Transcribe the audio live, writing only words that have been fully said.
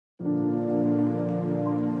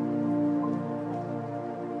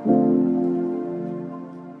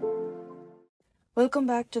Welcome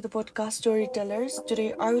back to the podcast Storytellers.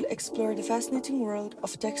 Today I will explore the fascinating world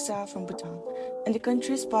of textile from Bhutan and the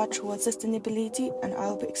country's path towards sustainability, and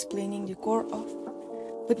I'll be explaining the core of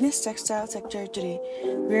Bhutanese textile sector today,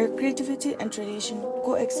 where creativity and tradition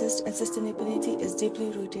coexist and sustainability is deeply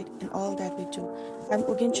rooted in all that we do. I'm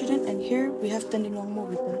Ugyen Choden, and here we have Tandin Wangmo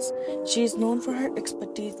with us. She is known for her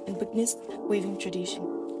expertise in Bhutanese weaving tradition.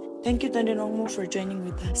 Thank you, Tandin Wangmo, for joining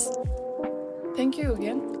with us. Thank you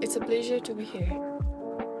again. It's a pleasure to be here.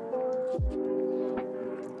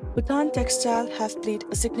 Bhutan Textile have played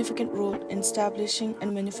a significant role in establishing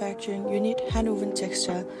and manufacturing unique hand-woven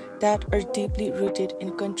textile that are deeply rooted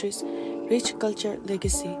in country's rich culture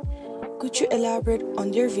legacy. Could you elaborate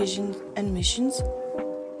on their visions and missions?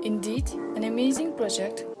 Indeed, an amazing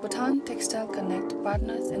project, Bhutan Textile Connect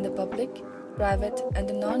partners in the public, private, and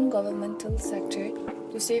the non-governmental sector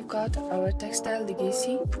to safeguard our textile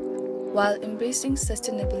legacy while embracing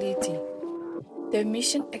sustainability. Their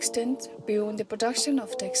mission extends beyond the production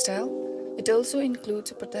of textile. It also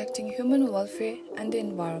includes protecting human welfare and the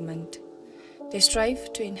environment. They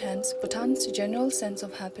strive to enhance Bhutan's general sense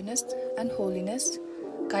of happiness and holiness,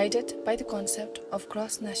 guided by the concept of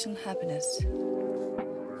cross-national happiness.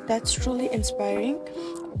 That's truly inspiring.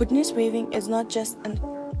 Bhutanese weaving is not just a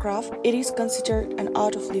craft, it is considered an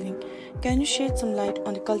art of living. Can you shed some light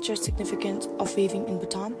on the cultural significance of weaving in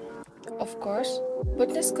Bhutan? Of course,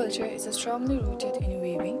 Bhutanese culture is strongly rooted in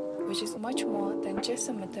weaving, which is much more than just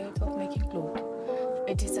a method of making clothes.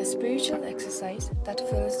 It is a spiritual exercise that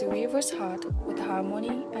fills the weaver's heart with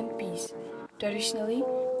harmony and peace. Traditionally,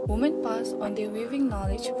 women pass on their weaving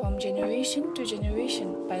knowledge from generation to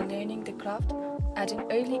generation by learning the craft at an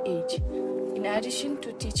early age. In addition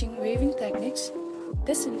to teaching weaving techniques,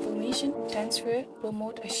 this information transfer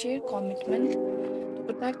promotes a shared commitment to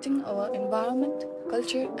protecting our environment,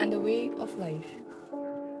 culture, and the way of life.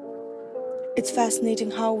 It's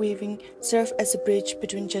fascinating how weaving serves as a bridge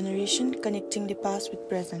between generations, connecting the past with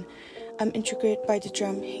present. I'm intrigued by the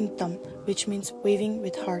term HINGTHAM, which means weaving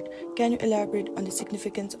with heart. Can you elaborate on the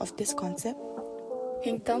significance of this concept?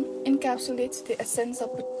 HINGTHAM encapsulates the essence of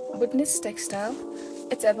Bhutanese textile.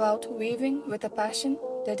 It's about weaving with a passion,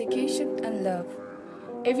 dedication, and love.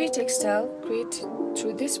 Every textile created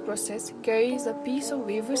through this process carries a piece of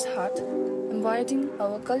weaver's heart, embodying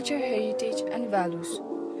our culture, heritage, and values.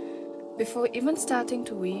 Before even starting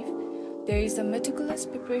to weave, there is a meticulous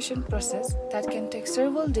preparation process that can take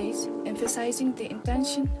several days, emphasizing the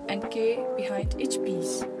intention and care behind each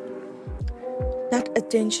piece. That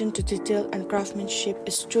attention to detail and craftsmanship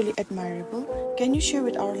is truly admirable. Can you share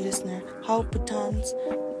with our listener how Bhutan's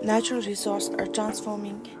natural resources are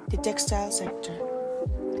transforming the textile sector?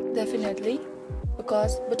 Definitely,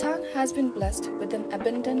 because Bhutan has been blessed with an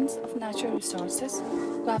abundance of natural resources,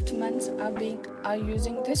 craftsmen are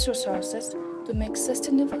using these resources to make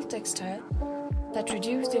sustainable textile that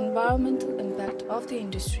reduce the environmental impact of the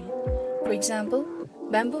industry. For example,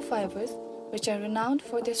 bamboo fibers, which are renowned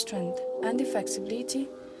for their strength and the flexibility,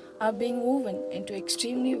 are being woven into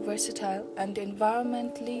extremely versatile and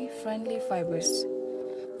environmentally friendly fibers.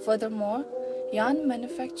 Furthermore, yarn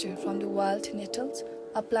manufactured from the wild nettles,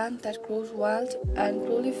 a plant that grows wild and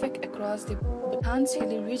prolific across the Bhutan's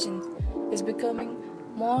hilly regions, is becoming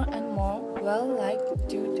more and more well-liked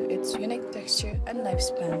due to its unique texture and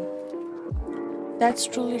lifespan. That's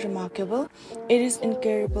truly remarkable. It is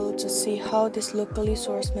incredible to see how these locally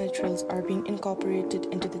sourced materials are being incorporated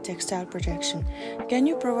into the textile production. Can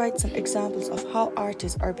you provide some examples of how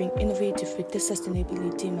artists are being innovative with this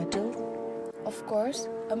sustainability material? Of course,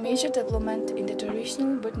 a major development in the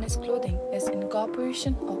traditional Bhutanese clothing is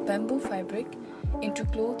incorporation of bamboo fabric into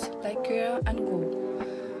clothes like kura and go.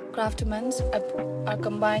 Craftsmen are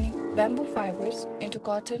combining bamboo fibers into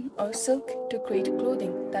cotton or silk to create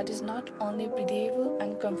clothing that is not only breathable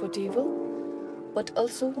and comfortable, but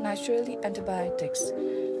also naturally antibiotics,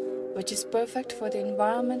 which is perfect for the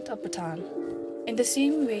environment of Bhutan. In the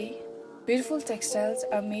same way, beautiful textiles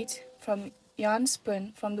are made from yarn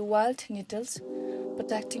spun from the wild nettles,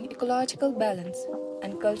 protecting ecological balance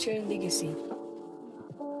and cultural legacy.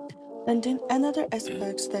 And then another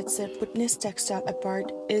aspect that set Bhutanese textile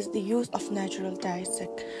apart is the use of natural dyes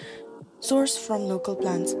sourced from local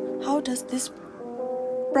plants. How does this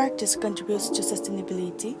practice contribute to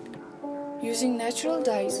sustainability? Using natural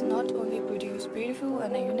dyes not only produce beautiful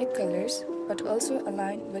and unique colors, but also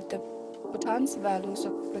align with the Bhutan's values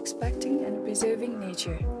of respecting and preserving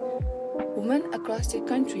nature. Women across the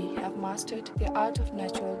country have mastered the art of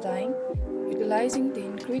natural dyeing, utilizing the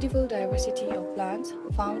incredible diversity of plants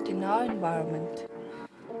found in our environment.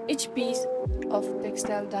 Each piece of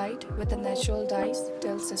textile dyed with the natural dyes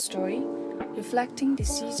tells a story, reflecting the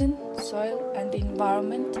season, soil, and the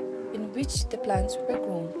environment in which the plants were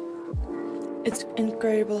grown. It's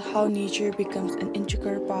incredible how nature becomes an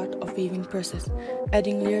integral part of weaving process,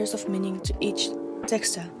 adding layers of meaning to each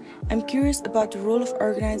textile. I'm curious about the role of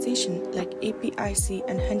organizations like APIC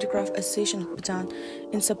and Handicraft Association of Bhutan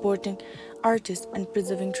in supporting artists and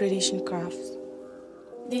preserving traditional crafts.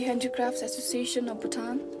 The Handicrafts Association of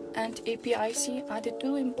Bhutan and APIC are the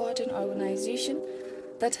two important organizations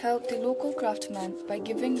that help the local craftsmen by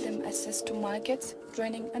giving them access to markets,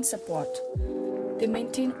 training, and support. They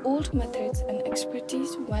maintain old methods and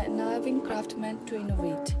expertise while allowing craftsmen to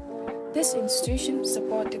innovate. This institution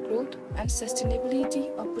supports the growth and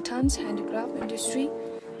sustainability of Bhutan's handicraft industry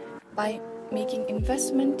by making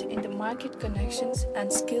investment in the market connections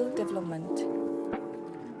and skill development.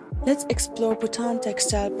 Let's explore Bhutan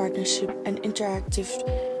Textile Partnership and Interactive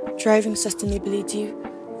driving sustainability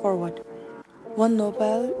forward. One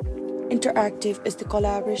Nobel Interactive is the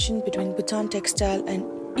collaboration between Bhutan Textile and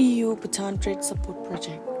EU-Bhutan Trade Support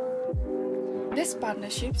Project. This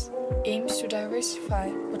partnership aims to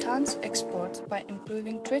diversify Bhutan's exports by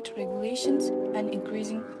improving trade regulations and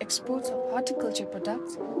increasing exports of horticulture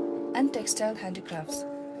products and textile handicrafts.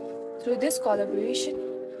 Through this collaboration,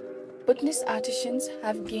 Bhutanese artisans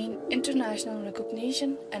have gained international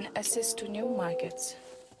recognition and access to new markets.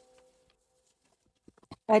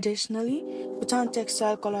 Additionally, Bhutan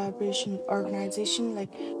Textile Collaboration organizations like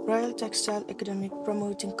Royal Textile Academy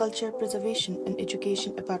promoting culture preservation and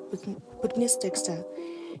education about Bhutanese textile.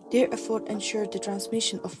 Their effort ensure the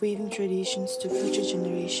transmission of weaving traditions to future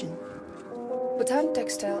generations. Bhutan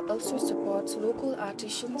Textile also supports local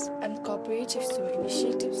artisans and cooperatives through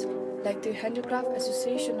initiatives like the Handicraft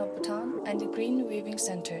Association of Bhutan and the Green Weaving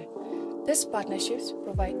Center. These partnerships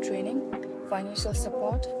provide training, financial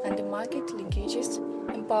support, and the market linkages,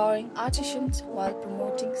 empowering artisans while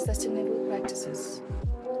promoting sustainable practices.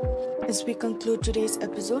 As we conclude today's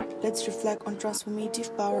episode, let's reflect on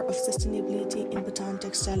transformative power of sustainability in Bhutan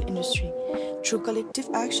textile industry. Through collective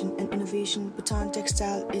action and innovation, Bhutan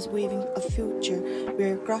Textile is weaving a future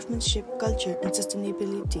where craftsmanship, culture, and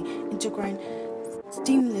sustainability intertwine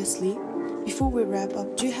seamlessly. Before we wrap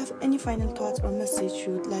up, do you have any final thoughts or message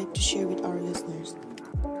you would like to share with our listeners?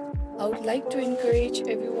 I would like to encourage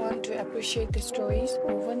everyone to appreciate the stories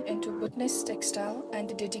woven into Bhutanese textile and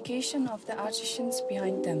the dedication of the artisans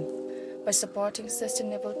behind them. By supporting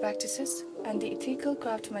sustainable practices and the ethical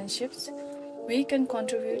craftsmanship, we can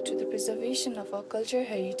contribute to the preservation of our cultural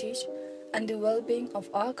heritage and the well-being of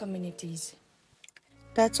our communities.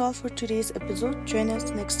 That's all for today's episode. Join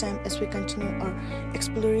us next time as we continue our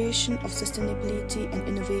exploration of sustainability and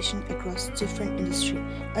innovation across different industries.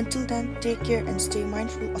 Until then, take care and stay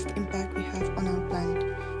mindful of the impact we have on our planet.